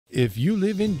If you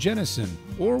live in Jenison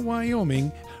or Wyoming,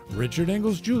 Richard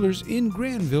Engels Jewelers in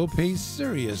Granville pays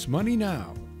serious money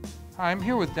now. Hi, I'm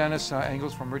here with Dennis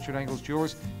Engels from Richard Engels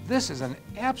Jewelers. This is an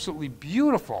absolutely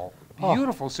beautiful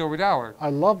silver dollar. I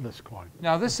love this coin.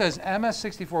 Now this says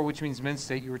MS64, which means mint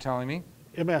state, you were telling me?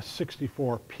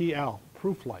 MS64 PL,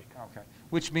 proof-like. Okay.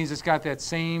 Which means it's got that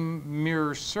same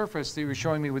mirror surface that you were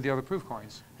showing me with the other proof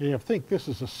coins. And I think this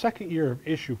is the second year of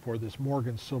issue for this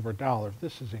Morgan silver dollar.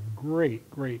 This is in great,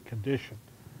 great condition.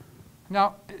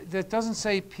 Now, that doesn't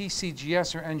say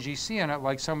PCGS or NGC on it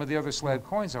like some of the other slab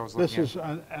coins I was looking at. This is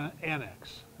an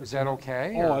annex. Is that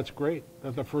okay? Oh, that's great.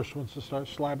 They're the first ones to start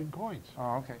slabbing coins.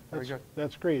 Oh, okay. Very good.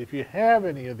 That's great. If you have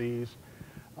any of these,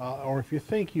 or if you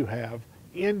think you have,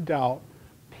 in doubt,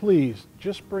 please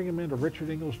just bring them into Richard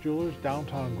Engels Jewelers,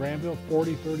 downtown Granville,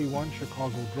 4031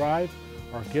 Chicago Drive,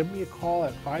 or give me a call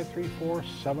at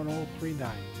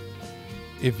 534-7039.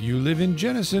 If you live in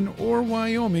Jenison or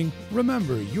Wyoming,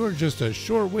 remember you're just a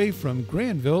short way from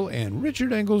Granville and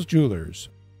Richard Engels Jewelers.